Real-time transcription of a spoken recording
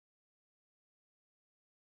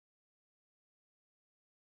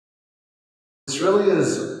This really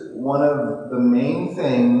is one of the main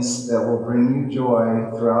things that will bring you joy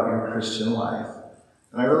throughout your Christian life.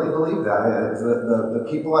 And I really believe that.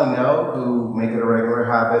 The people I know who make it a regular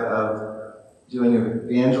habit of doing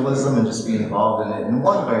evangelism and just being involved in it in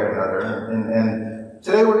one way or another. And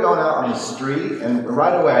today we're going out on the street, and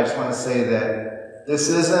right away I just want to say that this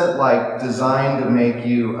isn't like designed to make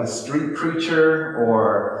you a street preacher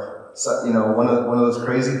or one of those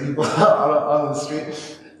crazy people on the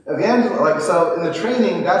street. So in the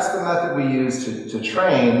training, that's the method we use to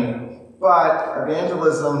train, but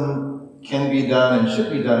evangelism can be done and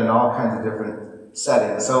should be done in all kinds of different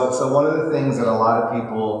settings. So one of the things that a lot of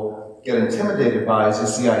people get intimidated by is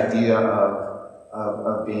just the idea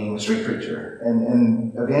of being a street preacher.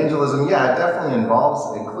 And evangelism, yeah, it definitely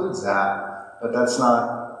includes that, but that's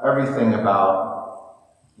not everything about,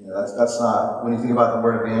 that's not, when you think about the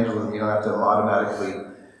word evangelism, you don't have to automatically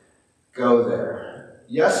go there.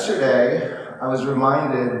 Yesterday, I was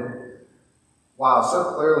reminded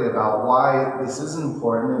so clearly about why this is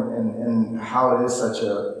important and how it is such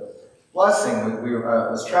a blessing.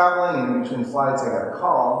 I was traveling, and in between flights I got a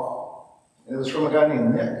call, and it was from a guy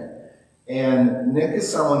named Nick. And Nick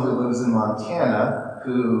is someone who lives in Montana,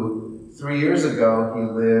 who 3 years ago he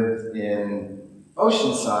lived in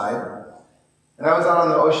Oceanside. And I was out on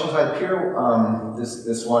the Oceanside Pier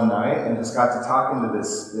this one night and just got to talking to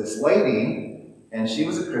this lady, and she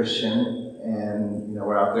was a Christian, and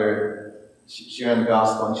we're out there sharing the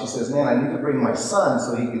gospel, and she says, "Man, I need to bring my son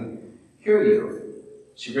so he could hear you."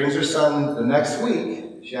 She brings her son the next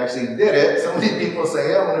week. She actually did it. So many people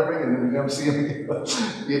say, "Yeah, I'm going to bring him," and you never see him.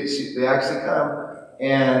 They actually come.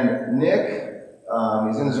 And Nick,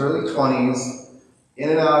 he's in his early 20s, in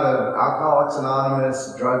and out of Alcoholics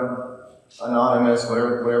Anonymous, Drug Anonymous,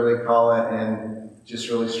 whatever they call it, and just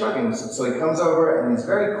really struggling. So he comes over, and he's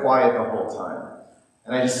very quiet the whole time.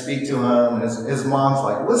 And I just speak to him, and his mom's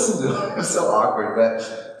like, "Listen to him." It's so awkward. But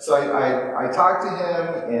so I talk to him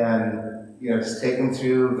and just take him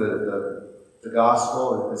through the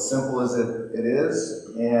gospel, as simple as it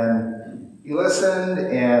is. And he listened,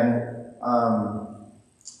 and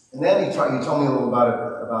then he told me a little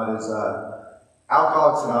about his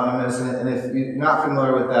Alcoholics Anonymous. And if you're not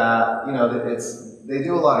familiar with that, they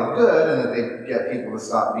do a lot of good, and that they get people to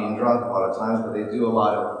stop being drunk a lot of times, but they do a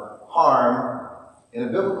lot of harm in a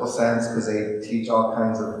biblical sense, because they teach all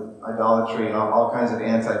kinds of idolatry and all kinds of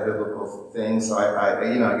anti-biblical things. So I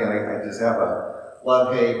just have a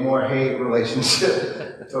love-hate, more hate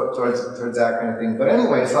relationship towards that kind of thing. But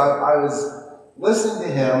anyway, so I was listening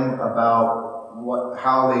to him about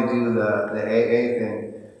how they do the AA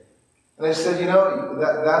thing. And I said,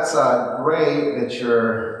 that's great that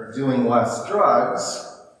you're doing less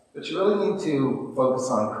drugs, but you really need to focus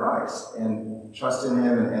on Christ and trust in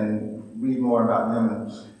Him and read more about Him.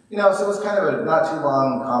 And, so it was kind of a not too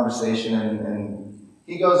long conversation, and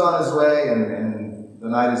he goes on his way, and the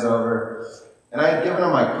night is over. And I had given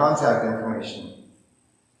him my contact information.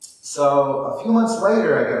 So a few months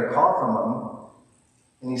later, I get a call from him,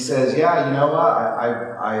 and he says, "Yeah, you know what?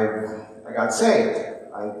 I got saved.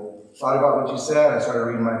 I thought about what you said. I started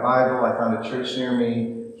reading my Bible. I found a church near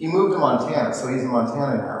me." He moved to Montana, so he's in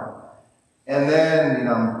Montana now. And then,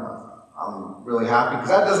 I'm really happy, because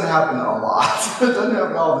that doesn't happen a lot. It doesn't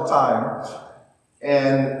happen all the time.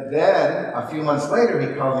 And then, a few months later,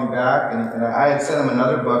 he called me back, and I had sent him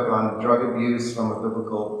another book on drug abuse from a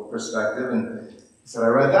biblical perspective, and he said, "I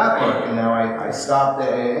read that book, and now I stopped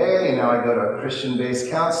at AA, and now I go to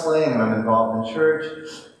Christian-based counseling, and I'm involved in church."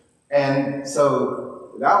 And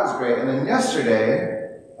so, that was great. And then yesterday,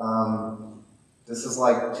 this is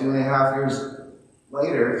like 2.5 years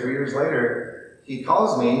later, 3 years later, he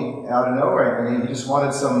calls me out of nowhere, and he just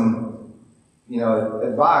wanted some,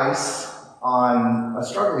 advice on a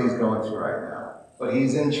struggle he's going through right now. But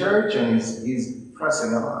he's in church, and he's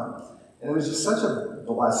pressing on. And it was just such a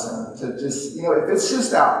blessing to just, if it's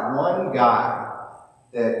just that one guy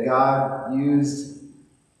that God used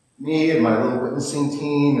me and my little witnessing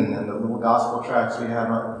team and then the little gospel tracks we have,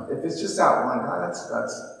 if it's just that one guy, that's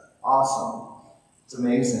awesome. It's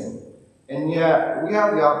amazing. And yet, we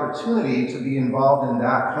have the opportunity to be involved in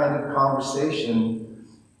that kind of conversation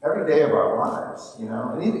every day of our lives,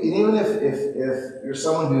 And even if you're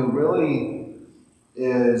someone who really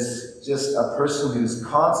is just a person who's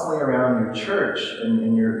constantly around your church,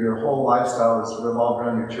 and your whole lifestyle is revolved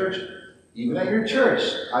around your church, even at your church,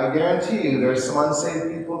 I guarantee you there's some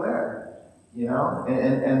unsaved people there,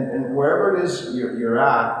 And wherever it is you're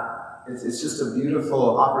at, it's just a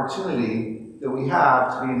beautiful opportunity that we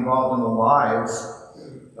have to be involved in the lives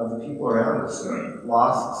of the people around us,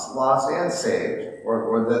 lost and saved,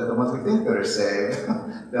 or the ones we think that are saved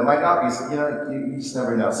that might not be. You just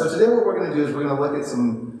never know. So today, what we're going to do is we're going to look at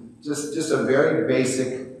some just a very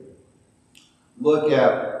basic look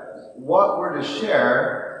at what we're to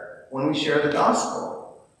share when we share the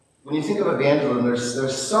gospel. When you think of evangelism,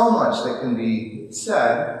 there's so much that can be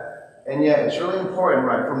said. And yet, it's really important,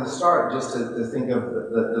 right from the start, just to think of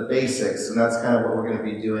the basics, and that's kind of what we're going to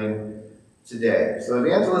be doing today. So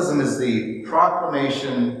evangelism is the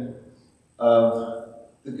proclamation of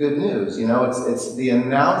the good news. It's the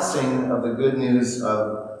announcing of the good news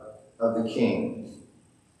of the King.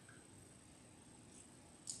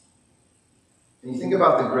 And you think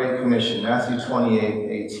about the Great Commission, Matthew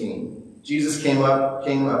 28:18. Jesus came up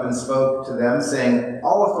and spoke to them, saying,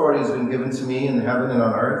 "All authority has been given to me in heaven and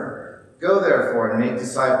on earth. Go therefore and make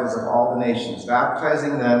disciples of all the nations,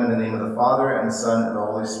 baptizing them in the name of the Father and the Son and the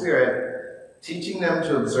Holy Spirit, teaching them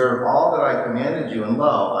to observe all that I commanded you, and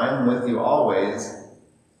lo, I am with you always,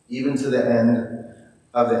 even to the end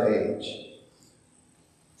of the age."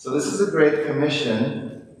 So this is a great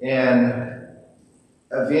commission, and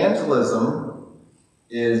evangelism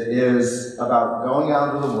is about going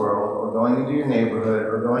out into the world, or going into your neighborhood,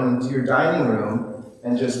 or going into your dining room,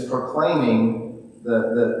 and just proclaiming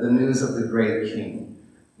the news of the great King.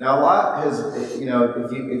 Now, a lot has,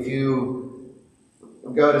 if you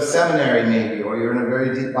go to seminary maybe, or you're in a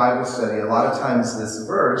very deep Bible study, a lot of times this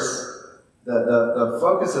verse, the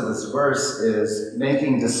focus of this verse is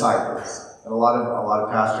making disciples. And a lot of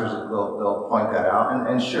pastors they'll point that out,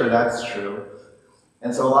 and sure, that's true.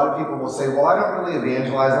 And so a lot of people will say, well, I don't really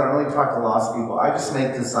evangelize, I don't really talk to lost people, I just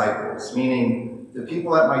make disciples, meaning the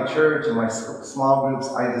people at my church and my small groups,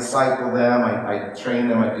 I disciple them, I train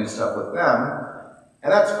them, I do stuff with them.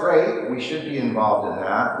 And that's great. We should be involved in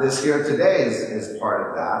that. This here today is part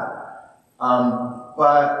of that.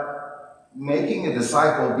 But making a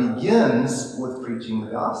disciple begins with preaching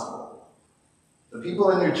the gospel. The people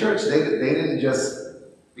in your church, they didn't just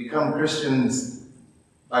become Christians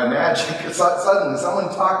by magic. Suddenly, someone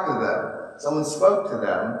talked to them. Someone spoke to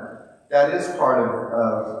them. That is part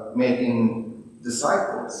of making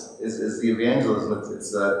disciples, is the evangelism.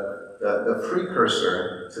 It's the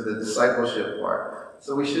precursor to the discipleship part.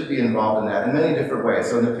 So we should be involved in that in many different ways.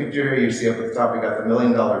 So in the picture here, you see up at the top, we got the $1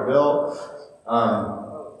 million bill.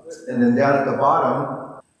 And then down at the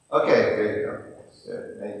bottom, okay, there you go.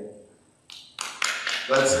 Good.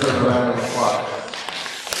 Let's do a round of applause.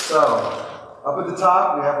 So, up at the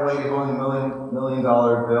top, we have a lady holding a $1 million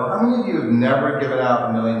bill. How many of you have never given out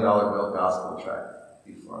a $1 million bill gospel tract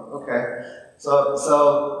before? Okay. So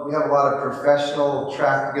we have a lot of professional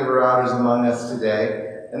tract giver-outers among us today.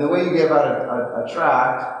 And the way you give out a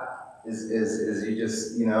tract is you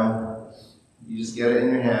just get it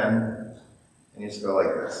in your hand, and you just go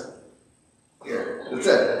like this. Here, that's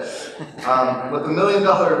it. With the $1 million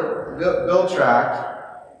bill tract,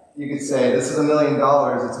 you could say, this is $1 million, it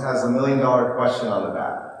has a $1 million question on the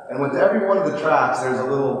back. And with every one of the tracts, there's a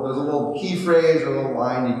little key phrase or a little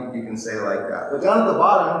line you can say like that. But down at the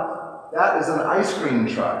bottom, that is an ice cream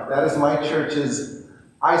truck. That is my church's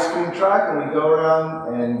ice cream truck, and we go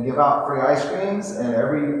around and give out free ice creams, and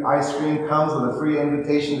every ice cream comes with a free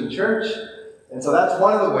invitation to church. And so that's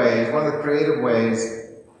one of the ways, one of the creative ways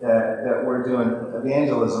that we're doing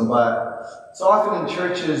evangelism. But so often in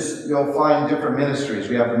churches, you'll find different ministries.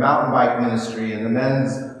 We have the mountain bike ministry and the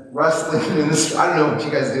men's wrestling ministry. I don't know what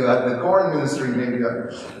you guys do. The corn ministry maybe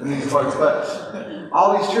in these parts. But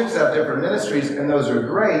all these churches have different ministries, and those are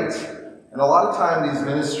great. And a lot of time these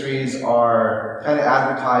ministries are kind of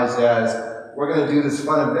advertised as, we're going to do this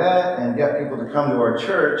fun event and get people to come to our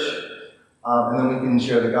church, and then we can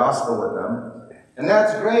share the gospel with them. And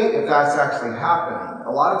that's great if that's actually happening.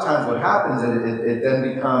 A lot of times what happens is it then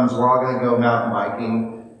becomes, we're all going to go mountain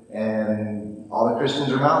biking, and all the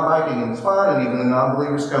Christians are mountain biking and it's fun, and even the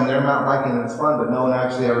non-believers come, they're mountain biking and it's fun, but no one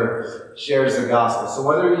actually ever shares the gospel. So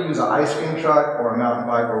whether you use an ice cream truck or a mountain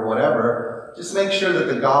bike or whatever, just make sure that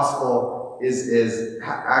the gospel is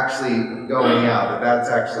actually going out, that's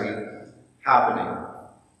actually happening.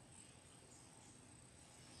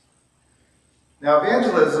 Now,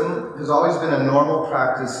 evangelism has always been a normal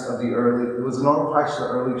practice of the early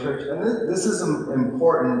church, and this is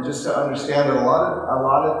important just to understand that a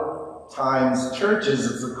lot of times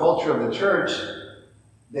churches, it's the culture of the church,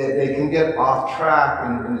 they can get off track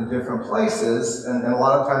in different places, and a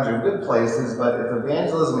lot of times they're good places, but if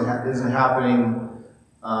evangelism isn't happening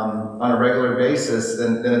on a regular basis,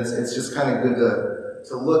 then it's just kind of good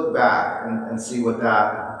to look back and see what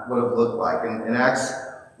that would have looked like. In Acts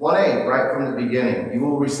 1:8, right from the beginning, you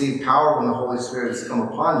will receive power when the Holy Spirit has come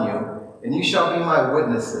upon you, And you shall be my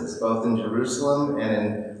witnesses, both in Jerusalem and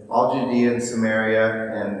in all Judea and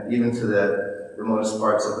Samaria, and even to the remotest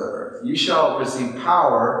parts of the earth. You shall receive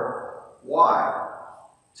power. Why?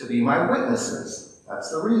 To be my witnesses. That's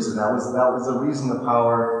the reason. That was the reason the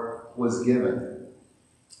power was given.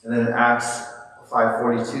 And then in Acts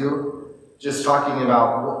 5:42, just talking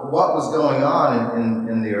about what was going on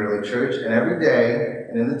in the early church. And every day,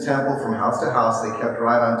 and in the temple from house to house, they kept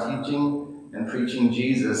right on teaching and preaching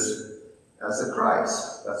Jesus as the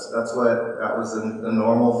Christ. That was the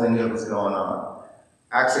normal thing that was going on.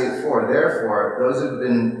 Acts 8:4. Therefore, those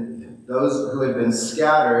who had been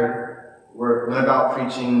scattered went about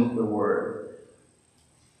preaching the word.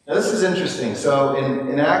 Now this is interesting. So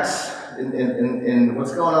in Acts, in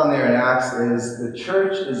what's going on there in Acts is the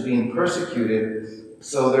church is being persecuted,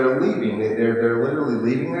 so they're leaving. They're literally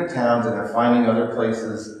leaving their towns and they're finding other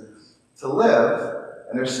places to live,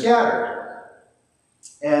 and they're scattered.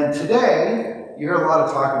 And today, you hear a lot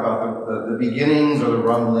of talk about the beginnings or the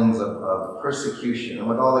rumblings of persecution, and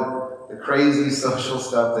with all the crazy social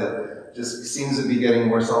stuff that just seems to be getting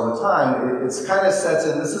worse all the time, it's kind of sets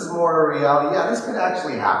in, this is more a reality. Yeah, this could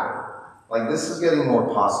actually happen. Like, this is getting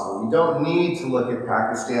more possible. We don't need to look at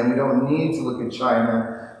Pakistan. We don't need to look at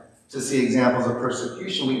China to see examples of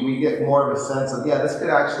persecution. We get more of a sense of, yeah, this could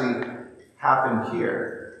actually happen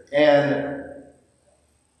here. And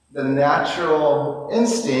the natural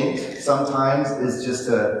instinct sometimes is just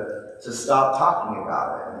to stop talking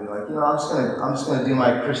about it and be like, I'm just gonna do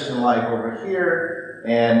my Christian life over here,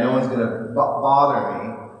 and no one's gonna bother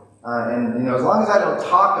me. And as long as I don't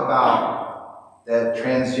talk about that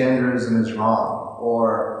transgenderism is wrong,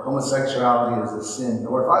 or homosexuality is a sin,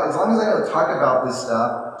 or as long as I don't talk about this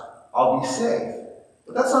stuff, I'll be safe.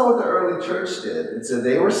 But that's not what the early church did. It said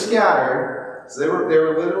they were scattered, so they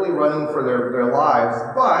were literally running for their lives,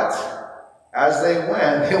 but as they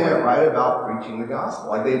went right about preaching the gospel.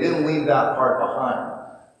 Like, they didn't leave that part behind.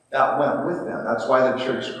 That went with them. That's why the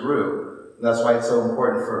church grew. And that's why it's so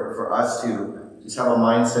important for us to just have a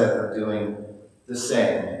mindset of doing the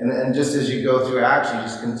same. And just as you go through Acts, you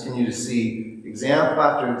just continue to see example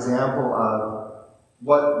after example of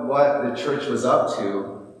what the church was up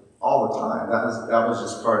to all the time. That was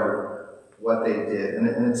just part of what they did.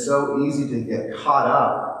 And it's so easy to get caught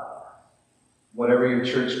up, whatever your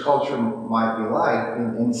church culture might be like,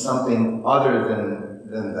 in something other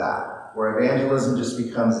than that, where evangelism just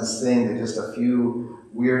becomes this thing that just a few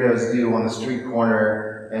weirdos do on the street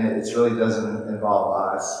corner, and it really doesn't involve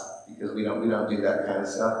us, because we don't do that kind of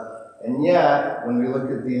stuff. And yet, when we look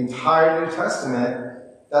at the entire New Testament,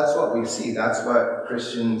 that's what we see. That's what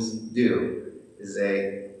Christians do, is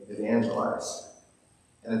they evangelize.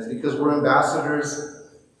 And it's because we're ambassadors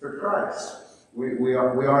for Christ. We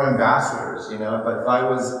are ambassadors. If I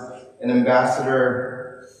was an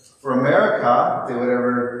ambassador for America, if they would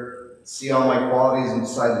ever see all my qualities and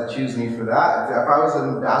decide to choose me for that, if I was an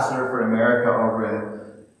ambassador for America over in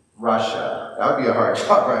Russia, that would be a hard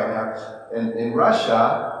job right now. In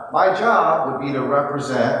Russia, my job would be to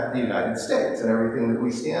represent the United States and everything that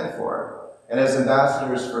we stand for. And as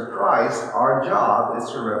ambassadors for Christ, our job is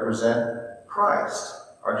to represent Christ.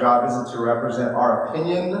 Our job isn't to represent our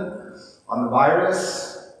opinion on the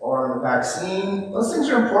virus or on the vaccine. Those things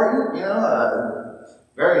are important,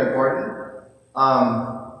 very important.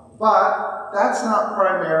 But that's not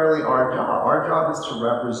primarily our job. Our job is to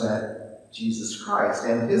represent Jesus Christ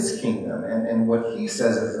and his kingdom and what he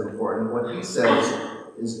says is important, what he says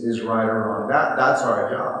is right or wrong. That's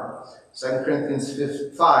our job. 2 Corinthians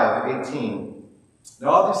 5:18. Now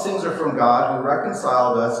all these things are from God, who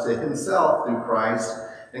reconciled us to himself through Christ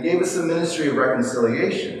and gave us the ministry of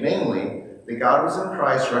reconciliation, namely, that God was in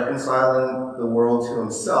Christ reconciling the world to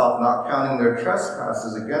himself, not counting their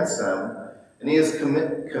trespasses against them, and he has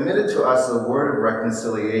committed to us the word of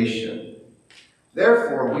reconciliation.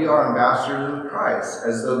 Therefore, we are ambassadors of Christ,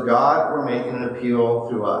 as though God were making an appeal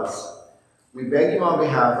through us. We beg you on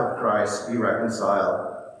behalf of Christ, be reconciled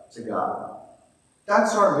to God.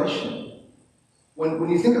 That's our mission. When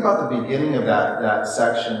you think about the beginning of that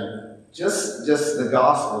section, just the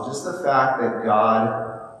gospel, just the fact that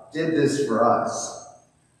God did this for us,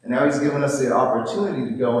 and now he's given us the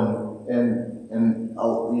opportunity to go and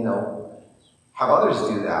have others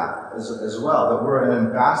do that as well, that we're an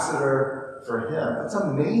ambassador for him. That's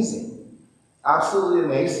amazing. Absolutely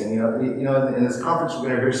amazing. In this conference, we're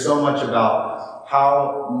going to hear so much about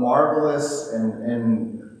how marvelous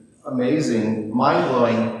and amazing,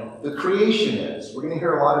 mind-blowing the creation is. We're going to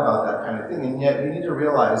hear a lot about that kind of thing, and yet we need to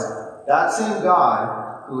realize that same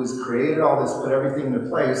God who has created all this, put everything into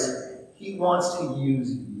place, he wants to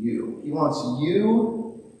use you. He wants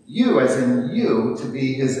you you, as in you, to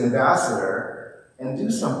be his ambassador and do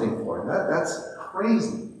something for him. That's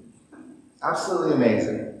crazy. Absolutely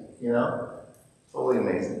amazing, you know? Totally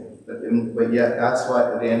amazing. But yet, that's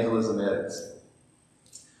what evangelism is.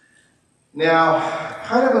 Now,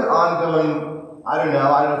 kind of an ongoing, I don't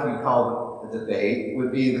know if we call it a debate,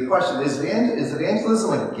 would be the question, is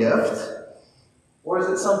evangelism a gift? Or is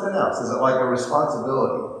it something else? Is it like a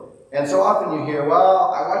responsibility? And so often you hear,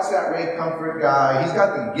 well, I watched that Ray Comfort guy, he's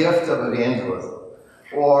got the gift of evangelism.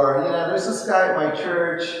 Or, there's this guy at my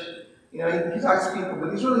church, he talks to people,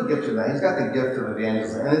 but he's really gifted in that. He's got the gift of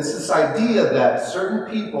evangelism. And it's this idea that certain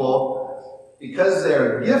people, because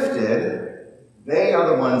they're gifted, they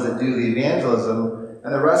are the ones that do the evangelism,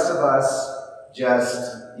 and the rest of us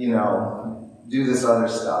just, do this other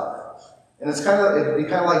stuff. And it'd be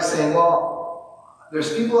kind of like saying, well,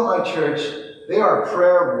 there's people in my church, they are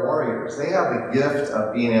prayer warriors. They have the gift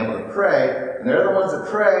of being able to pray, and they're the ones that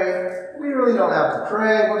pray. We really don't have to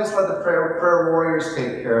pray. We'll just let the prayer warriors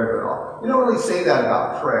take care of it all. We don't really say that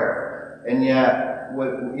about prayer. And yet,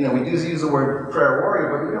 we do use the word prayer warrior,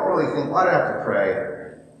 but we don't really think, well, I don't have to pray.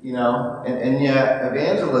 And yet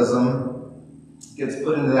evangelism gets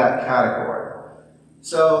put into that category.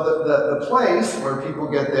 So the place where people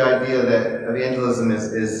get the idea that evangelism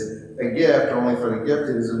is a gift, only for the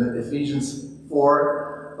gifted, is in Ephesians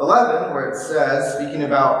 4:11, where it says, speaking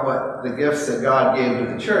about what the gifts that God gave to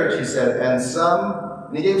the church, he said, and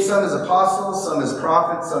he gave some as apostles, some as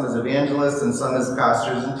prophets, some as evangelists, and some as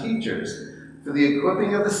pastors and teachers, for the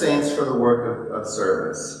equipping of the saints for the work of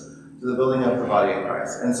service, to the building up the body of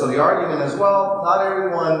Christ. And so the argument is, well, not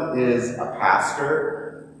everyone is a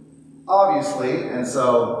pastor, obviously, and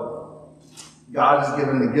so God has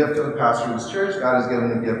given the gift of the pastor to his church. God has given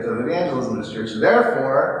the gift of evangelism to his church.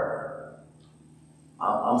 Therefore,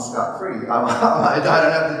 I'm scot-free. I don't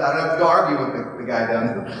have to go argue with the guy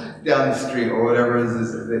down the street or whatever it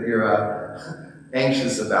is that you're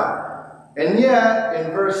anxious about. And yet,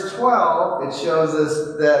 in verse 12, it shows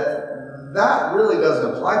us that really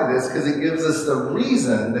doesn't apply to this, because it gives us the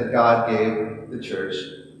reason that God gave the church,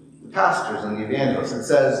 the pastors and the evangelists. It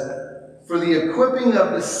says, for the equipping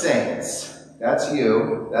of the saints. That's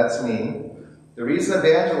you, that's me. The reason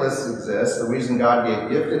evangelists exist, the reason God gave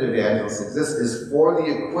gifted evangelists exist, is for the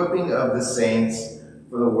equipping of the saints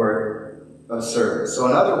for the work of service. So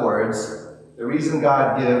in other words, the reason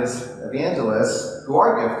God gives evangelists, who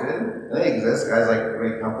are gifted, and they exist, guys like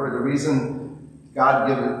Ray Comfort, the reason God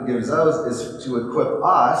gives those is to equip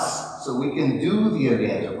us so we can do the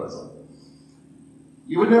evangelism.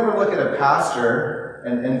 You would never look at a pastor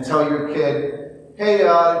and tell your kid, hey,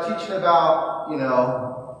 they're teaching about,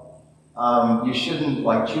 you shouldn't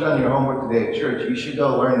cheat on your homework today at church. You should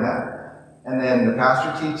go learn that. And then the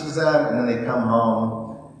pastor teaches them, and then they come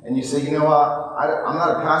home, and you say, you know what? I'm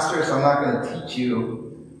not a pastor, so I'm not going to teach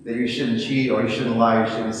you that you shouldn't cheat or you shouldn't lie or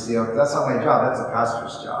you shouldn't steal. That's not my job. That's a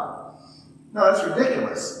pastor's job. No, that's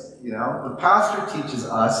ridiculous. The pastor teaches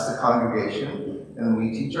us, the congregation, and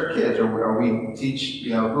we teach our kids, or we teach,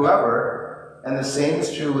 whoever. And the same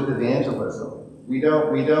is true with evangelism. We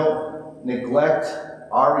don't neglect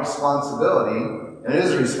our responsibility, and it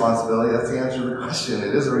is a responsibility. That's the answer to the question.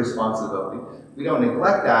 It is a responsibility. We don't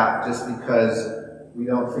neglect that just because we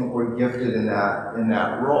don't think we're gifted in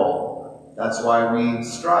that role. That's why we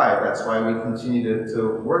strive. That's why we continue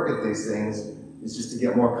to work at these things, is just to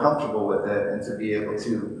get more comfortable with it and to be able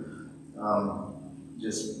to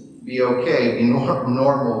just be okay, be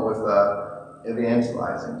normal with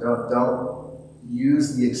evangelizing. Don't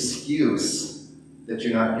use the excuse that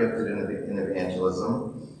you're not gifted in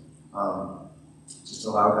evangelism. Just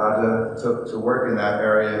allow God to work in that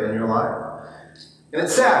area in your life. And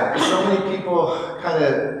it's sad, because so many people kind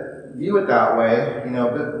of view it that way.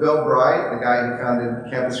 Bill Bright, the guy who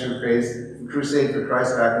founded Campus Crusade for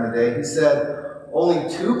Christ back in the day, he said, only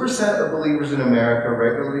 2% of believers in America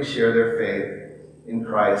regularly share their faith in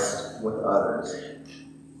Christ with others.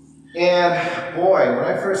 And boy, when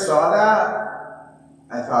I first saw that,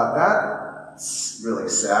 I thought, that's really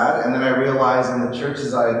sad. And then I realized in the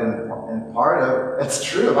churches I've been part of, it's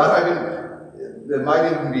true. It might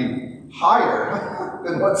even be higher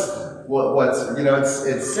than what's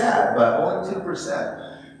it's sad, but only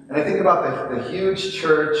 2%. And I think about the huge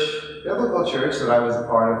church, biblical church that I was a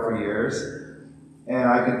part of for years, and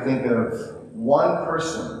I could think of one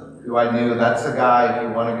person who I knew. That's the guy, if you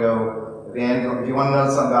want to go if you want to know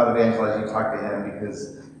something about evangelizing, you talk to him,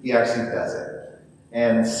 because he actually does it.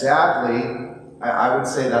 And sadly, I would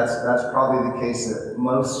say that's probably the case at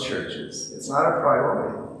most churches. It's not a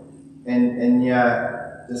priority. And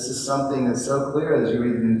yet, this is something that's so clear as you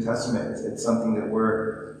read the New Testament. It's something that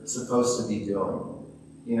we're supposed to be doing.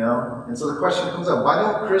 you know? And so the question comes up, why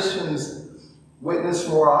don't Christians witness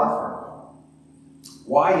more often?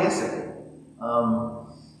 Why is it? You know,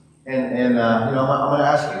 I'm going to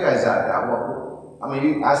ask you guys that. I'm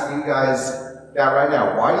going to ask you guys that right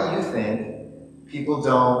now. Why do you think people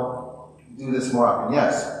don't do this more often?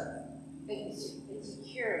 Yes? I think it's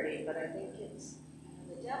insecurity, but I think it's,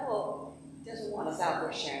 the devil doesn't want us out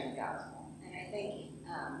there sharing the gospel. And I think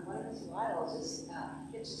one of his wiles is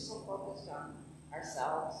gets us so focused on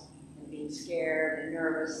ourselves and being scared and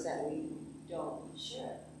nervous that we don't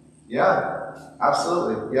share. Yeah,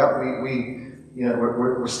 absolutely. Yep, you know,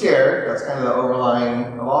 we're scared. That's kind of the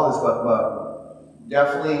overlying of all this, but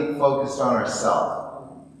definitely focused on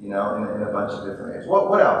ourselves, you know, in a bunch of different ways.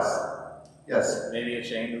 What else? Yes? Maybe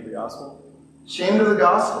ashamed of the gospel? Ashamed of the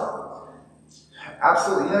gospel.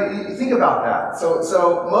 Absolutely. You know, you think about that. So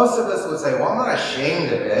most of us would say, well, I'm not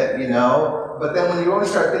ashamed of it, you know, but then when you really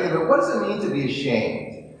start thinking about what does it mean to be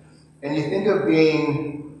ashamed? And you think of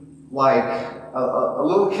being like a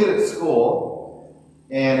little kid at school,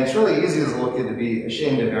 and it's really easy as a little kid to be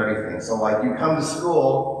ashamed of everything. So like you come to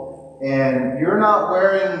school and you're not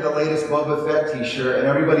wearing the latest Boba Fett t-shirt and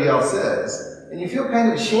everybody else is. And you feel kind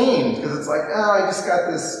of ashamed because it's like, oh, I just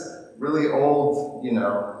got this really old, you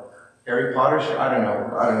know, Harry Potter shirt. I don't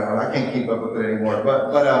know. I can't keep up with it anymore.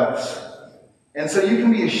 And so you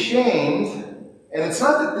can be ashamed, and it's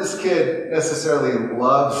not that this kid necessarily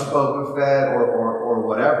loves Boba Fett or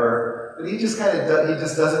whatever, but he just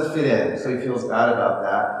doesn't fit in, so he feels bad about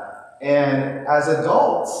that. And as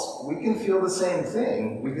adults, we can feel the same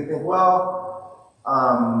thing. We can think, well,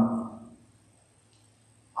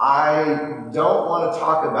 I don't want to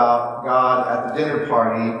talk about God at the dinner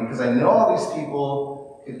party because I know all these people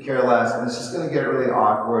could care less, and it's just going to get really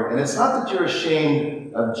awkward. And it's not that you're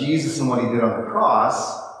ashamed of Jesus and what he did on the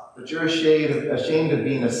cross, but you're ashamed of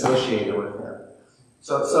being associated with him.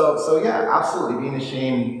 So yeah, absolutely, being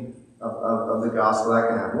ashamed of the gospel, that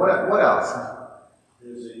can happen. What else?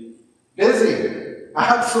 Busy.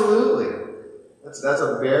 Absolutely. That's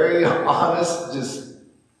a very honest,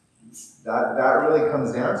 that really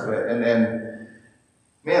comes down to it. And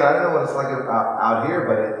man, I don't know what it's like out here,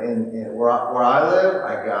 but in where I live,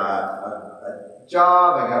 I got a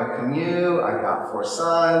job, I got a commute, I got 4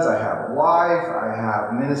 sons, I have a wife, I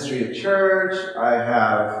have ministry at church, I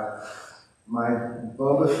have my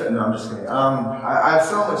Boba Fett. No, I'm just kidding. I have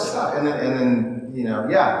so much stuff, and then you know,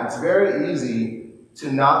 yeah, it's very easy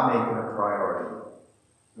to not make it a priority,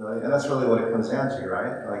 really, and that's really what it comes down to,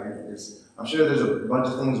 right? Like, I'm sure there's a bunch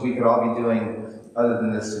of things we could all be doing other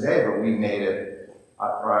than this today, but we made it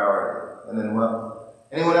a priority. And then,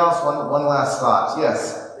 anyone else? One last thought.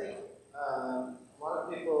 Yes. I think a lot of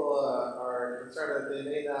people are concerned that they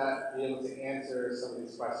may not be able to answer some of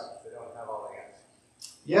these questions. They don't have all the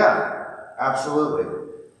answers. Yeah. Absolutely.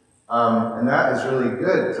 And that is really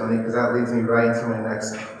good, Tony, because that leads me right into my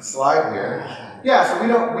next slide here. Yeah, so we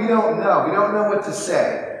don't know. We don't know what to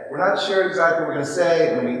say. We're not sure exactly what we're going to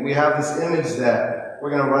say, and we have this image that we're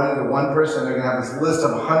going to run into one person, they're going to have this list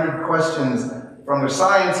of 100 questions from their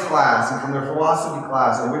science class and from their philosophy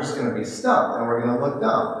class, and we're just going to be stumped, and we're going to look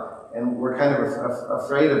dumb. And we're kind of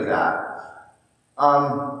afraid of that.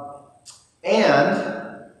 And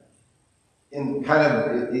in kind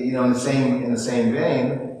of, you know, in the same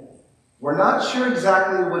vein, we're not sure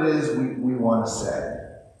exactly what it is we want to say.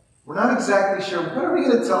 We're not exactly sure, what are we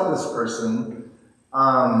going to tell this person?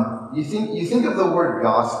 You think of the word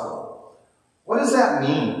gospel. What does that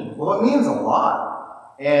mean? Well, it means a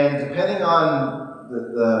lot. And depending on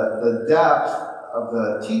the depth of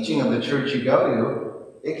the teaching of the church you go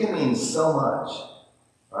to, it can mean so much,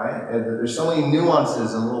 right? And there's so many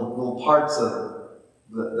nuances and little parts of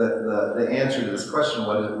the answer to this question,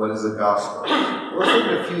 what is the gospel? Let's look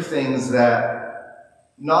at a few things that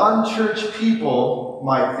non-church people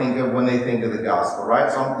might think of when they think of the gospel,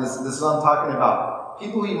 right? So this is what I'm talking about.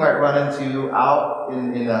 People you might run into out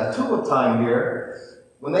in Tulip time here,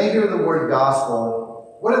 when they hear the word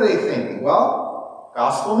gospel, what are they thinking? Well,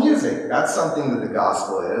 gospel music. That's something that the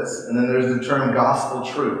gospel is. And then there's the term gospel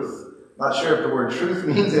truth. Not sure if the word truth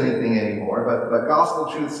means anything anymore, but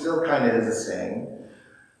gospel truth still kind of is a saying.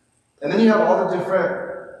 And then you have all the different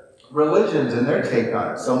religions and their take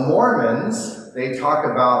on it. So Mormons, they talk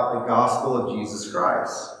about the gospel of Jesus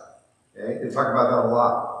Christ. Okay? They talk about that a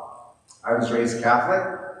lot. I was raised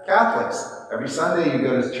Catholic. Catholics, every Sunday you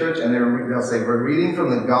go to church and they'll say, we're reading from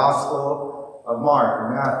the gospel of Mark or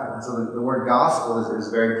Matthew. And so the word gospel is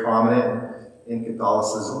very prominent in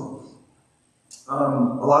Catholicism.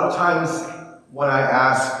 A lot of times when I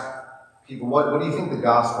ask people, what do you think the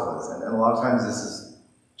gospel is? And a lot of times this is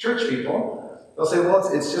church people, They'll say, well,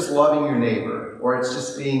 it's just loving your neighbor, or it's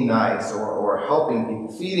just being nice, or helping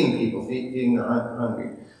people, feeding the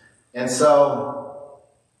hungry. And so,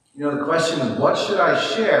 the question is, what should I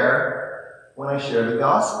share when I share the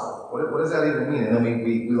gospel? What does that even mean? And then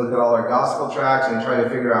we look at all our gospel tracts and try to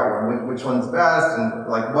figure out which one's best, and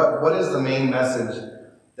like what is the main message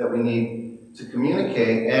that we need to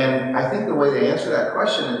communicate. And I think the way to answer that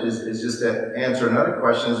question is just to answer another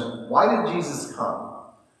question, is why did Jesus come?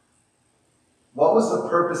 What was the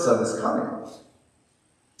purpose of his coming?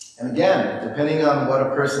 And again, depending on what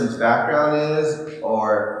a person's background is,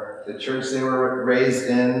 or the church they were raised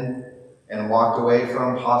in and walked away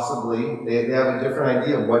from, possibly, they have a different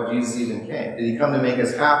idea of what Jesus even came. Did he come to make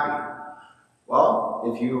us happy?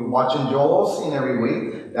 Well, if you're watching Joel Osteen every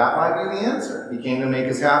week, that might be the answer. He came to make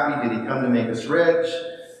us happy. Did he come to make us rich?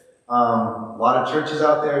 A lot of churches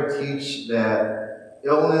out there teach that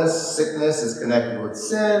illness, sickness is connected with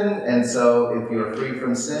sin, and so if you're free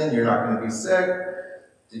from sin, you're not going to be sick.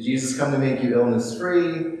 Did Jesus come to make you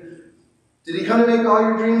illness-free? Did he come to make all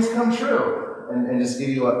your dreams come true and just give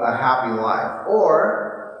you a happy life?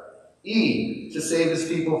 Or E, to save his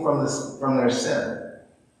people from their sin?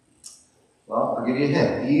 Well, I'll give you a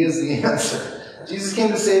hint. E is the answer. Jesus came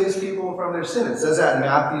to save his people from their sin. It says that in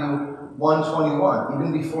Matthew 1:21.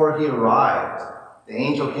 Even before he arrived, the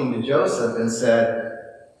angel came to Joseph and said,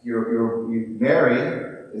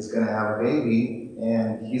 Mary is going to have a baby,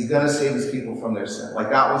 and he's going to save his people from their sin. Like,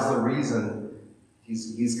 that was the reason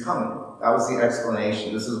he's coming. That was the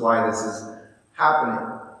explanation. This is why this is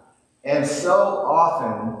happening. And so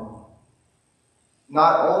often,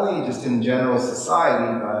 not only just in general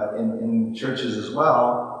society, but in churches as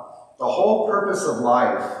well, the whole purpose of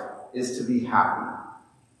life is to be happy.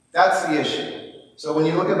 That's the issue. So when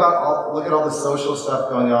you look at all the social stuff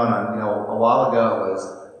going on, a while ago it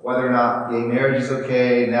was whether or not gay marriage is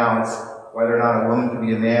okay. Now it's whether or not a woman can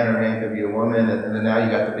be a man or a man can be a woman. And then now you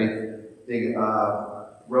got the big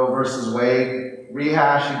Roe versus Wade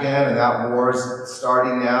rehash again, and that war's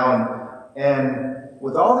starting now. And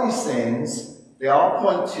with all these things, they all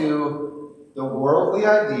point to the worldly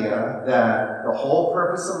idea that the whole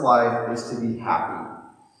purpose of life is to be happy.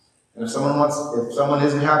 And if someone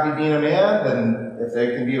isn't happy being a man, then if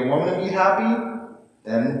they can be a woman and be happy,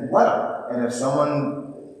 then let them. And if someone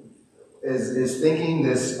is thinking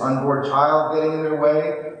this unborn child getting in their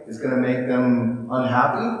way is going to make them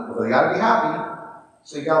unhappy, well, they got to be happy.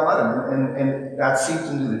 So you got to let them. And that seeps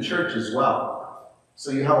into the church as well.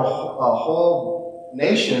 So you have a whole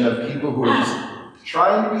nation of people who are just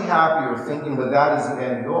trying to be happy or thinking that that is the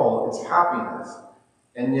end goal. It's happiness.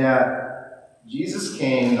 And yet, Jesus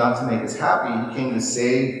came not to make us happy. He came to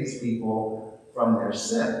save his people from their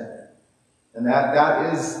sin. And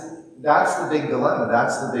that's the big dilemma.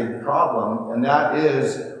 That's the big problem. And that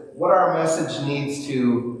is what our message needs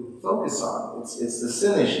to focus on. It's the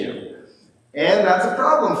sin issue. And that's a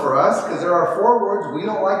problem for us because there are 4 words we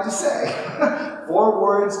don't like to say. 4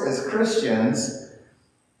 words as Christians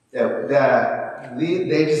that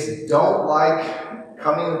they just don't like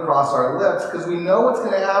coming across our lips because we know what's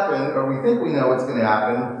going to happen, or we think we know what's going to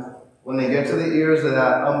happen when they get to the ears of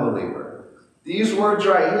that unbeliever. These words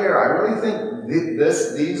right here, I really think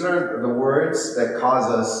these are the words that cause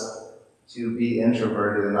us to be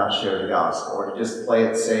introverted and not share the gospel, or to just play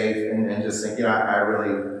it safe and just think, I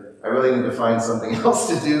really need to find something else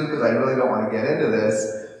to do because I really don't want to get into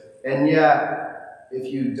this. And yet,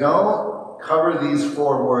 if you don't cover these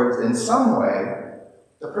 4 words in some way,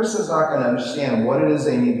 the person's not going to understand what it is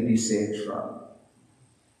they need to be saved from.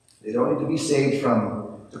 They don't need to be saved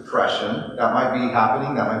from depression. That might be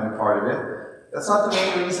happening. That might be part of it. That's not the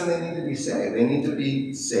main reason they need to be saved. They need to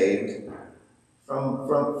be saved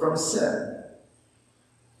from sin.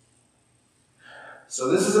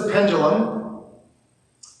 So this is a pendulum,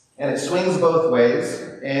 and it swings both ways.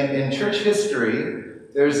 And in church history,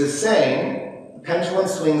 there's a saying, the pendulum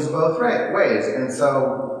swings both ways. And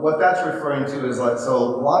so what that's referring to is so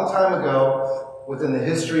a long time ago, within the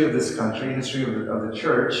history of this country, history of the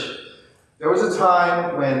church, there was a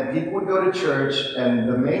time when people would go to church, and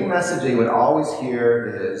the main message they would always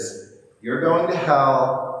hear is, you're going to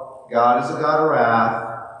hell, God is a God of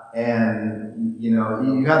wrath, and,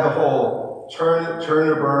 you had the whole turn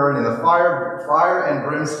or burn, and the fire and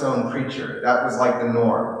brimstone preacher. That was like the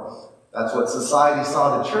norm. That's what society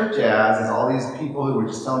saw the church as all these people who were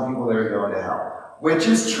just telling people they were going to hell. Which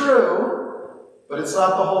is true, but it's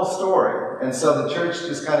not the whole story. And so the church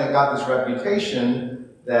just kind of got this reputation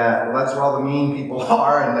that that's where all the mean people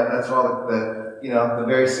are, and that's where all the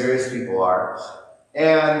very serious people are.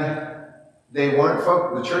 And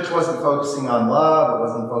the church wasn't focusing on love, it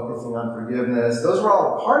wasn't focusing on forgiveness. Those were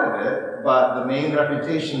all a part of it, but the main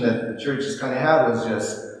reputation that the churches kind of had was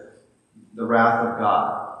just the wrath of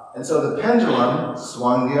God. And so the pendulum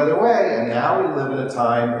swung the other way, and now we live in a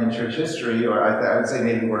time in church history, or I would say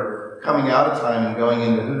maybe we're coming out of time and going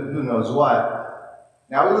into who knows what.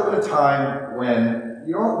 Now we live in a time when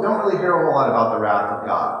you don't really hear a whole lot about the wrath of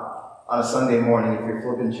God on a Sunday morning if you're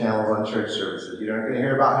flipping channels on church services. You're not going to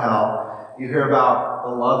hear about hell. You hear about the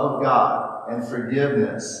love of God and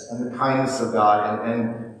forgiveness and the kindness of God.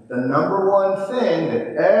 And the number one thing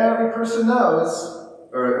that every person knows,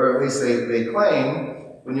 or at least they claim,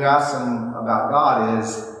 when you ask them about God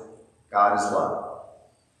is, God is love.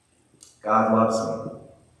 God loves me.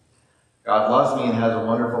 God loves me and has a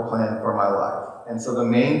wonderful plan for my life. And so the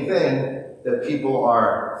main thing that people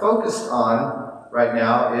are focused on right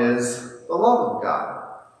now is the love of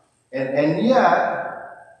God. And yet,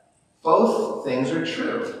 both things are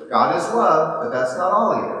true. God is love, but that's not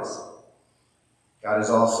all he is. God is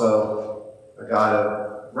also a God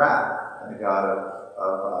of wrath and a God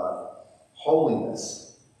of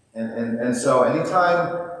holiness. And so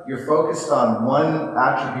anytime you're focused on one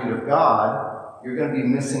attribute of God, you're going to be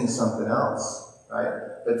missing something else, right?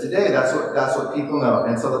 But today, that's what people know.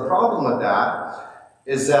 And so the problem with that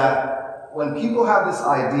is that when people have this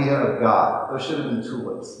idea of God, those should have been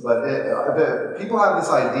tulips, but people have this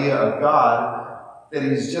idea of God that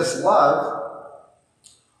he's just love.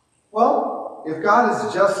 Well, if God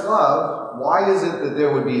is just love, why is it that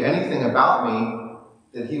there would be anything about me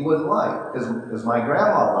that he wouldn't like? Because my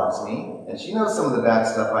grandma loves me, and she knows some of the bad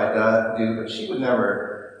stuff I do, but she would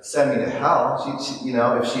never send me to hell. She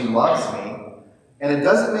if she loves me. And it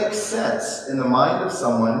doesn't make sense in the mind of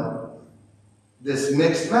someone, this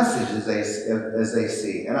mixed message as they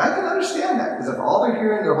see. And I can understand that, because if all they're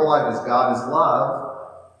hearing their whole life is God is love,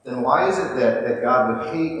 then why is it that God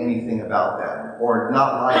would hate anything about them, or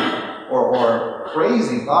not like, or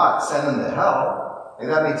crazy thoughts send them to hell? Like,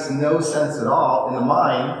 that makes no sense at all in the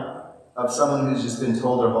mind of someone who's just been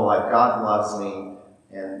told their whole life, God loves me,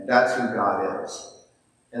 and that's who God is.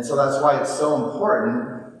 And so that's why it's so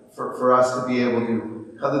important for us to be able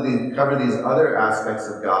to cover these other aspects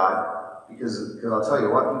of God, because I'll tell you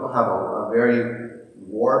what, people have a very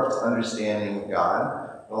warped understanding of God.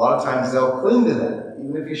 And a lot of times they'll cling to that.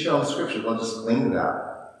 Even if you show them Scripture, they'll just cling to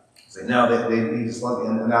that. Say, no, they just love me.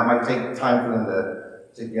 And that might take time for them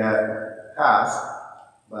to get past.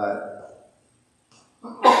 But,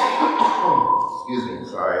 excuse me,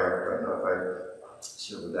 sorry, I don't know if I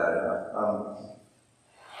shielded that enough.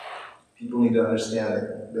 People need to understand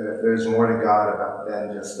that there's more to God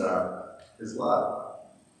than just his love.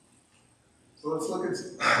 So let's look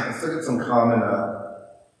at some common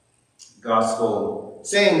gospel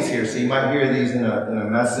sayings here. So you might hear these in a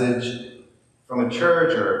message from a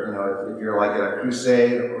church, or if you're like at a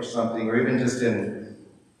crusade or something, or even just in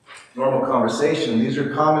normal conversation. These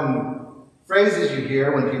are common phrases you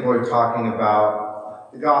hear when people are talking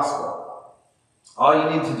about the gospel. All you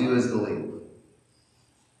need to do is believe.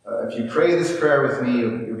 If you pray this prayer with me,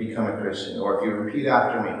 you'll become a Christian. Or if you repeat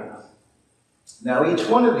after me. Now, each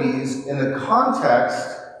one of these, in the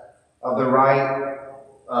context of the right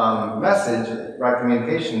message, right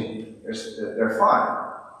communication, they're fine.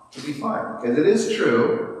 It'll be fine. Because it is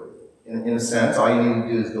true, in a sense, all you need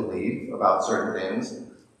to do is believe about certain things.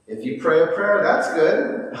 If you pray a prayer, that's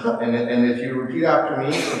good. and if you repeat after me,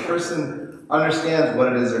 if the person understands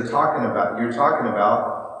what it is you're talking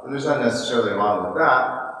about, then there's not necessarily wrong with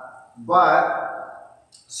that. But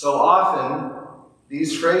so often,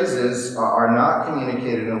 these phrases are not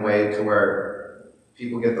communicated in a way to where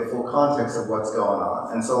people get the full context of what's going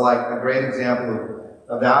on. And so, like, a great example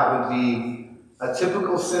of that would be a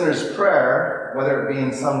typical sinner's prayer, whether it be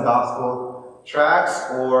in some gospel tracts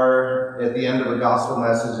or at the end of a gospel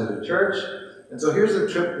message at a church. And so here's the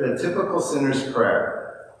typical sinner's prayer.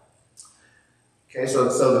 Okay, so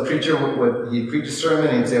the preacher he'd preach a sermon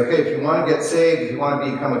and he'd say, okay, if you want to get saved, if you want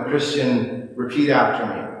to become a Christian, repeat after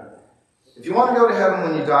me. If you want to go to heaven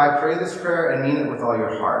when you die, pray this prayer and mean it with all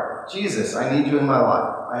your heart. Jesus, I need you in my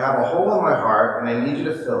life. I have a hole in my heart and I need you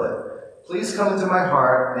to fill it. Please come into my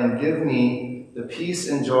heart and give me the peace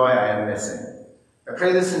and joy I am missing. I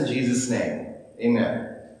pray this in Jesus' name. Amen.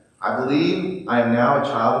 I believe I am now a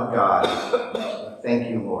child of God. Thank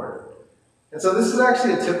you, Lord. And so this is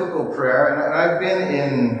actually a typical prayer, and I've been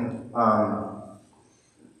in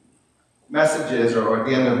messages or at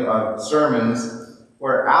the end of sermons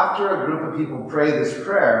where after a group of people pray this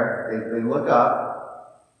prayer, they look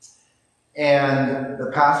up, and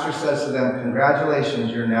the pastor says to them,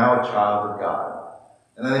 congratulations, you're now a child of God.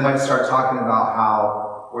 And then they might start talking about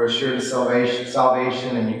how we're assured of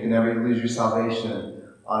salvation, and you can never lose your salvation, and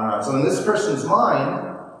on and on. So in this person's mind,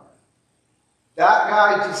 that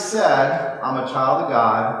guy just said, I'm a child of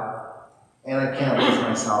God, and I can't lose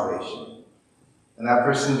my salvation. And that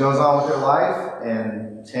person goes on with their life,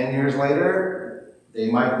 and 10 years later, they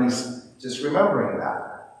might be just remembering that.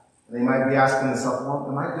 And they might be asking themselves, well,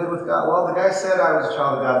 am I good with God? Well, the guy said I was a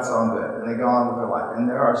child of God, so I'm good. And they go on with their life. And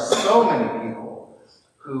there are so many people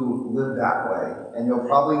who live that way. And you'll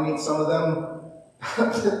probably meet some of them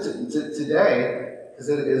today, because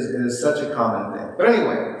it is such a common thing. But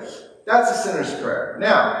anyway, that's a sinner's prayer.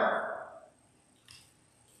 Now,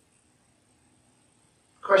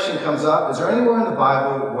 question comes up, is there anywhere in the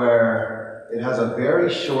Bible where it has a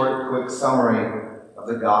very short, quick summary of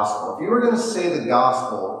the gospel? If you were going to say the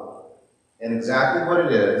gospel and exactly what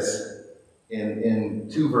it is in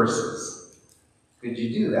 2 verses, could you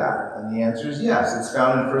do that? And the answer is yes. It's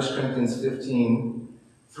found in 1 Corinthians 15,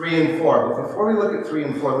 3 and 4. But before we look at 3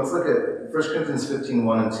 and 4, let's look at 1 Corinthians 15,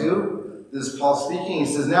 1 and 2. This is Paul speaking. He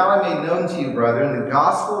says, Now I made known to you, brethren, the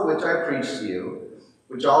gospel which I preached to you,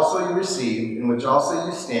 which also you received, in which also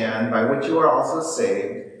you stand, by which you are also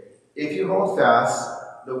saved, if you hold fast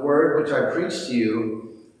the word which I preached to you,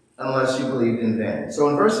 unless you believed in vain. So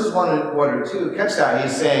in verses 1 or 2, catch that,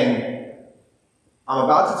 he's saying, I'm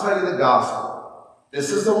about to tell you the gospel.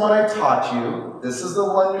 This is the one I taught you. This is the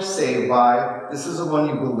one you're saved by. This is the one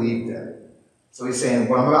you believed in. So he's saying,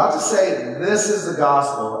 what I'm about to say, this is the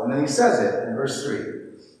gospel. And then he says it in verse 3.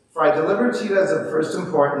 For I delivered to you as of first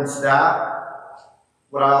importance that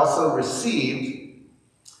what I also received,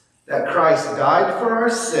 that Christ died for our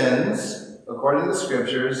sins, according to the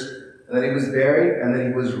Scriptures, and that he was buried, and that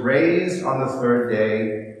he was raised on the 3rd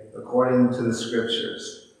day, according to the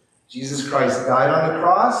Scriptures. Jesus Christ died on the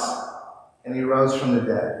cross, and he rose from the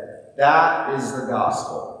dead. That is the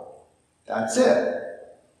gospel. That's it.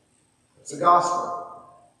 It's the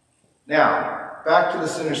gospel. Now, back to the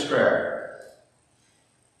sinner's prayer.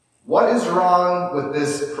 What is wrong with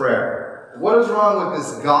this prayer? What is wrong with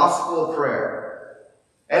this gospel prayer?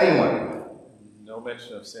 Anyone? No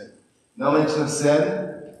mention of sin. No mention of sin?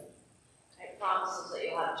 It promises that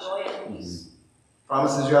you'll have joy and peace.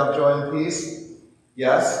 Promises you have joy and peace?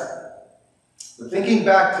 Yes. But thinking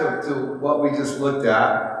back to what we just looked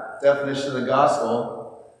at, definition of the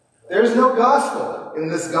gospel, there's no gospel in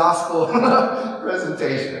this gospel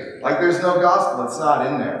presentation. Like there's no gospel. It's not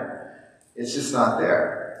in there. It's just not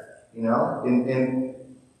there. You know? In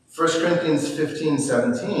 1 Corinthians 15,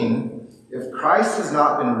 17, if Christ has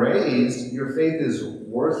not been raised, your faith is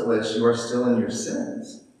worthless. You are still in your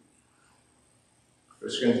sins.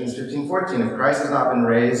 1 Corinthians 15, 14, if Christ has not been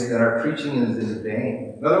raised, then our preaching is in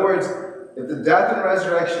vain. In other words, if the death and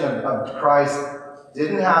resurrection of Christ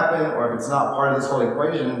didn't happen, or if it's not part of this whole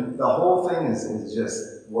equation, the whole thing is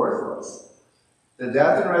just worthless. The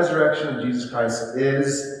death and resurrection of Jesus Christ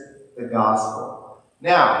is the gospel.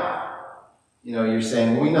 Now, you know, you're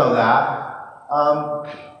saying, well, we know that.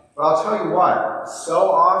 But I'll tell you what, so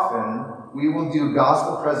often we will do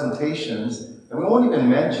gospel presentations and we won't even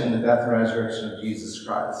mention the death and resurrection of Jesus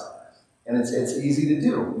Christ. And it's easy to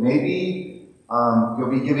do. Maybe you'll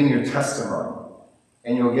be giving your testimony.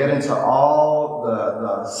 And you'll get into all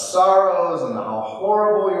the sorrows and how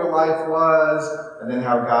horrible your life was, and then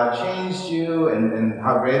how God changed you, and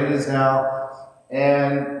how great it is now.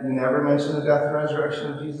 And you never mention the death and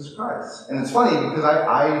resurrection of Jesus Christ. And it's funny because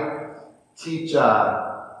I teach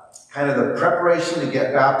kind of the preparation to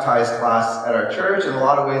get baptized class at our church. In a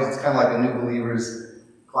lot of ways, it's kind of like a new believers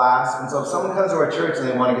class. And so if someone comes to our church and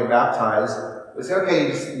they want to get baptized, we say,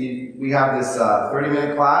 okay, we have this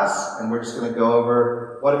 30-minute class, and we're just going to go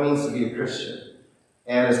over what it means to be a Christian.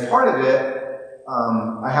 And as part of it,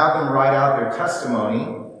 I have them write out their testimony,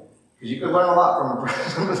 because you can learn a lot from a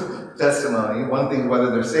person's testimony. One thing is whether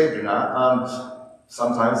they're saved or not,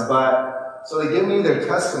 sometimes. But so they give me their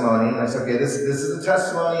testimony, and I say, okay, this is the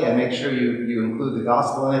testimony, and make sure you include the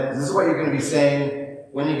gospel in it. This is what you're going to be saying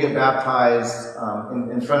when you get baptized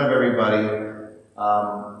in front of everybody.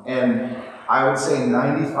 And I would say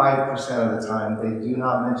 95% of the time, they do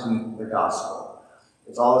not mention the gospel.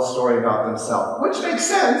 It's all a story about themselves, which makes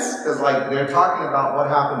sense, because like they're talking about what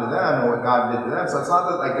happened to them and what God did to them. So it's not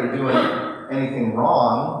that like they're doing anything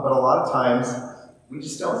wrong, but a lot of times we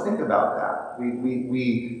just don't think about that.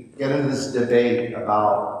 We get into this debate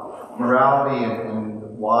about morality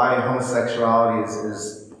and why homosexuality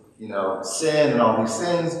is sin and all these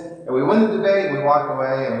things, and we win the debate and we walk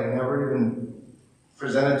away and we never even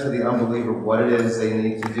presented to the unbeliever what it is they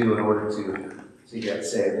need to do in order to get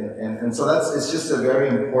saved. And so it's just a very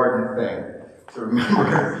important thing to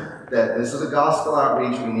remember that this is a gospel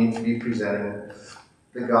outreach. We need to be presenting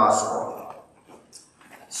the gospel.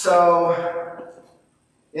 So,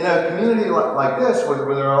 in a community like this,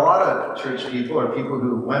 where there are a lot of church people, or people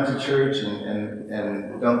who went to church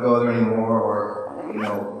and don't go there anymore, or,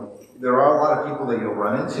 there are a lot of people that you'll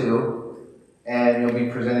run into, and you'll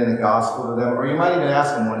be presenting the gospel to them, or you might even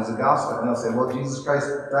ask them, what is the gospel? And they'll say, well, Jesus Christ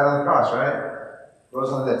died on the cross, right?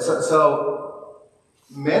 Rose on the dead. So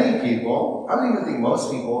many people, I would even think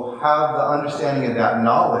most people, have the understanding of that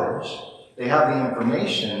knowledge. They have the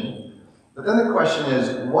information. But then the question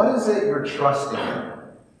is, what is it you're trusting in?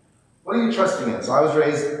 What are you trusting in? So I was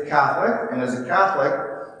raised Catholic, and as a Catholic,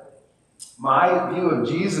 my view of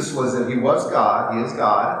Jesus was that he was God, he is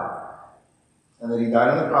God, and that he died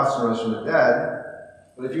on the cross and rose from the dead.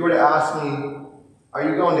 But if you were to ask me, are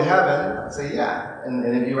you going to heaven? I'd say, yeah. And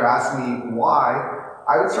if you were asking me why,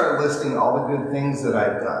 I would start listing all the good things that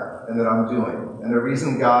I've done and that I'm doing, and the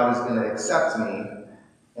reason God is going to accept me,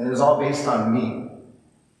 and it was all based on me.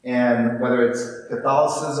 And whether it's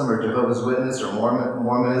Catholicism or Jehovah's Witness or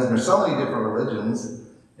Mormonism or so many different religions,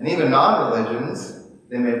 and even non-religions,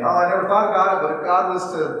 they may, I never thought about it, but if God was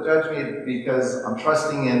to judge me because I'm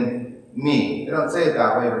trusting in me. They don't say it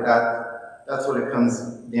that way, but that's what it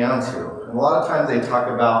comes down to. And a lot of times they talk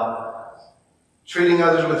about treating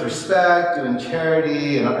others with respect, doing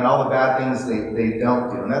charity, and all the bad things they don't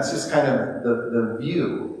do. And that's just kind of the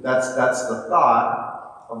view. That's the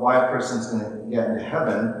thought of why a person's going to get into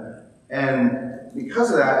heaven. And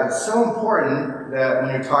because of that, it's so important that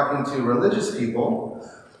when you're talking to religious people,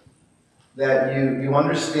 that you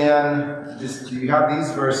understand, you have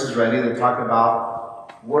these verses ready that talk about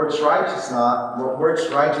works righteousness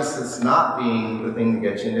not being the thing to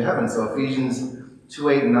get you into heaven. So Ephesians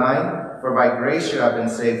 2:8-9, for by grace you have been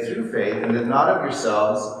saved through faith, and that not of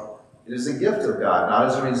yourselves, it is a gift of God, not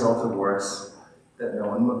as a result of works, that no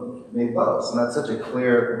one may boast. And that's such a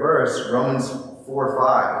clear verse, Romans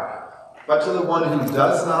 4:5. But to the one who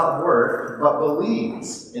does not work, but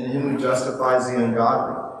believes in him who justifies the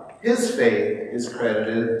ungodly, his faith is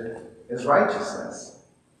credited as righteousness.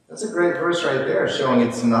 That's a great verse right there, showing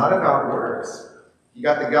it's not about works. You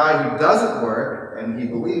got the guy who doesn't work, and he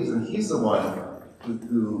believes, and he's the one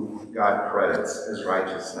who God credits as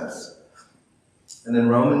righteousness. And then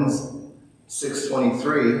Romans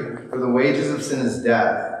 6:23, for the wages of sin is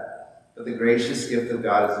death, but the gracious gift of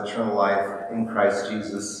God is eternal life in Christ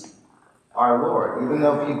Jesus our Lord. Even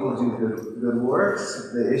though people do good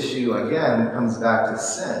works, the issue, again, comes back to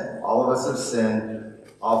sin. All of us have sinned,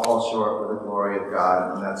 all fall short with the glory of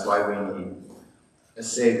God, and that's why we need a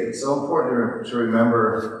Savior. It's so important to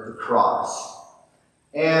remember the cross.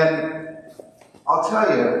 And I'll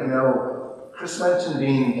tell you, Chris mentioned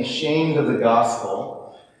being ashamed of the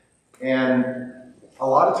gospel, and a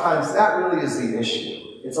lot of times that really is the issue.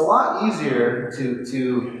 It's a lot easier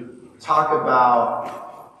to talk about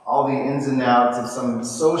all the ins and outs of some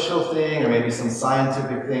social thing, or maybe some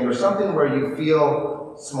scientific thing, or something where you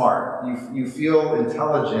feel smart, you feel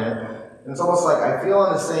intelligent, and it's almost like I feel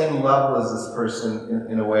on the same level as this person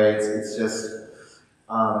in a way. It's just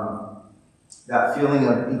that feeling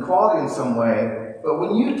of equality in some way. But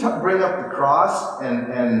when you bring up the cross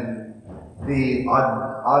and the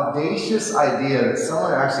audacious idea that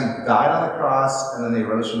someone actually died on the cross and then they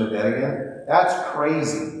rose from the dead again, that's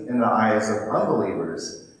crazy in the eyes of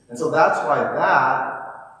unbelievers. And so that's why that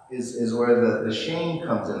is where the shame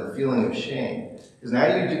comes in, the feeling of shame. Because now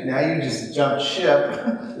you just jump ship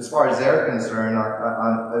as far as they're concerned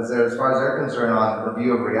on the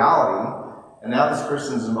view of reality, and now this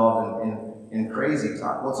person's involved in crazy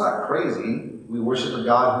talk. Well, it's not crazy. We worship a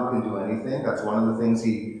God who can do anything. That's one of the things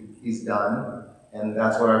He's done, and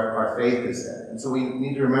that's what our faith is in. And so we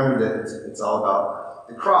need to remember that it's all about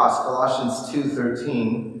the cross. Colossians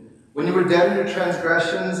 2:13. When you were dead in your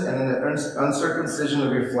transgressions and in the uncircumcision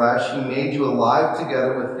of your flesh, He made you alive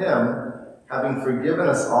together with Him, having forgiven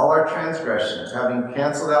us all our transgressions, having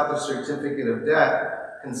canceled out the certificate of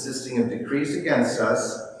debt consisting of decrees against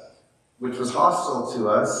us, which was hostile to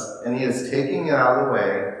us, and He is taking it out of the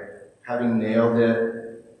way, having nailed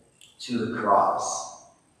it to the cross.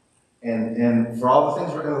 And for all the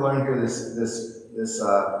things we're going to learn here this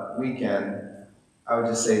weekend, I would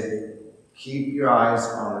just say, keep your eyes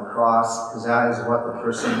on the cross, because that is what the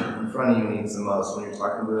person in front of you needs the most when you're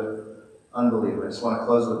talking to an unbeliever. I just want to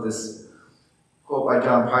close with this quote by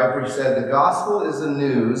John Piper. He said, "The gospel is the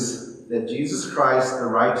news that Jesus Christ, the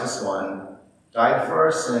righteous one, died for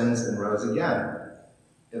our sins and rose again,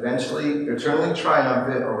 eventually, eternally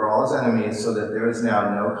triumphant over all His enemies, so that there is now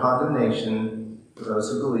no condemnation for those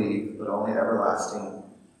who believe, but only everlasting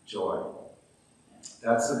joy."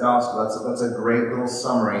 That's the gospel. That's a great little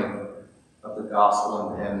summary of the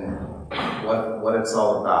gospel, and what it's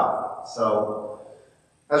all about. So,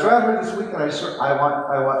 as we're out here this weekend, I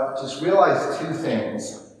want to just realize two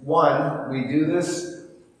things. One, we do this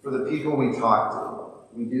for the people we talk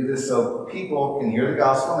to. We do this so people can hear the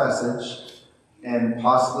gospel message and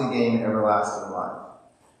possibly gain everlasting life.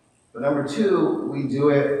 But number two, we do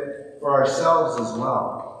it for ourselves as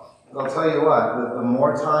well. And I'll tell you what, the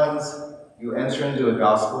more times you enter into a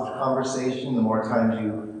gospel conversation, the more times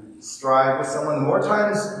you strive with someone, the more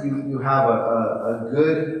times you have a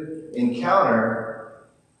good encounter,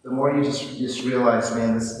 the more you just realize,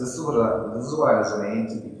 man, this is what I was made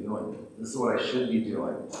to be doing. This is what I should be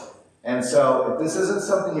doing. And so, if this isn't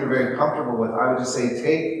something you're very comfortable with, I would just say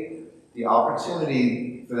take the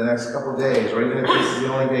opportunity for the next couple of days, or even if this is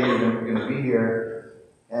the only day you're going to be here,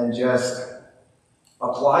 and just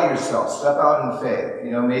apply yourself. Step out in faith.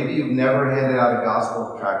 You know, maybe you've never handed out a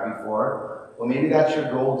gospel tract before. Well, maybe that's your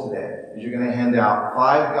goal today, is you're going to hand out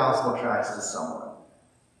 5 gospel tracts to someone.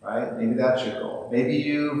 Right? Maybe that's your goal. Maybe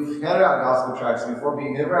you've handed out gospel tracts before, but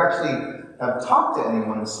you never actually have talked to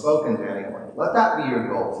anyone and spoken to anyone. Let that be your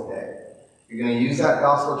goal today. You're going to use that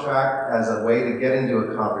gospel tract as a way to get into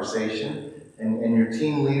a conversation, and your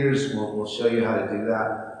team leaders will show you how to do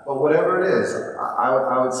that. But whatever it is,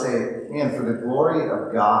 I would say, man, for the glory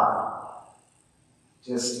of God,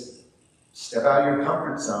 just step out of your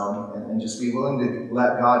comfort zone and just be willing to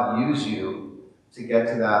let God use you to get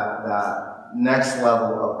to that next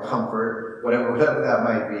level of comfort, whatever that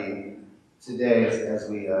might be, today as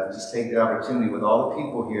we just take the opportunity with all the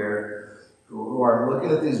people here who are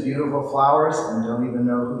looking at these beautiful flowers and don't even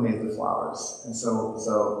know who made the flowers. And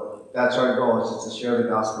so that's our goal, is just to share the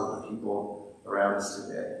gospel with the people around us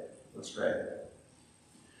today. Let's pray.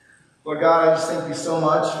 Lord God, I just thank you so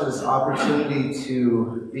much for this opportunity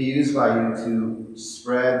to be used by you to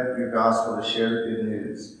spread your gospel, to share the good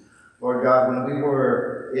news. Lord God, when we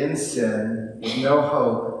were in sin with no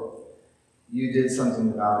hope, you did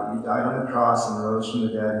something about it. You died on the cross and rose from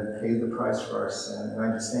the dead and paid the price for our sin. And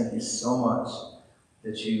I just thank you so much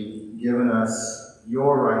that you've given us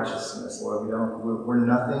your righteousness, Lord. We're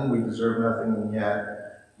nothing, we deserve nothing, and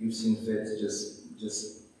yet you've seen fit to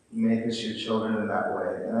just make us your children in that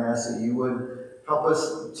way. And I ask that you would help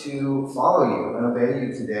us to follow you and obey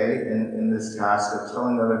you today in this task of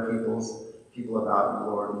telling other people about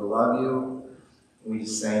you, Lord. We love you. We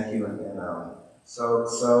just thank you, and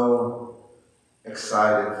so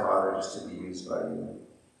excited, Father, just to be used by you.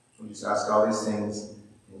 We just ask all these things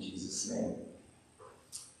in Jesus' name.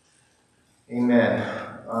 Amen.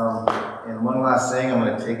 And one last thing, I'm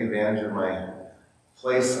going to take advantage of my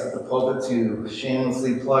place at the pulpit to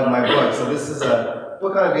shamelessly plug my book. So this is a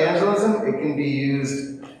book on evangelism. It can be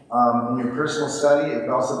used in your personal study. It can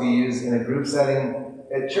also be used in a group setting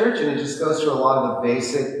at church, and it just goes through a lot of the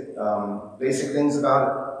basic things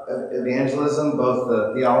about evangelism, both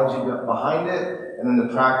the theology behind it and then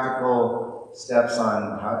the practical steps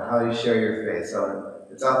on how you share your faith. So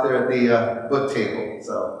it's out there at the book table.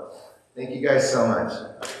 So thank you guys so much.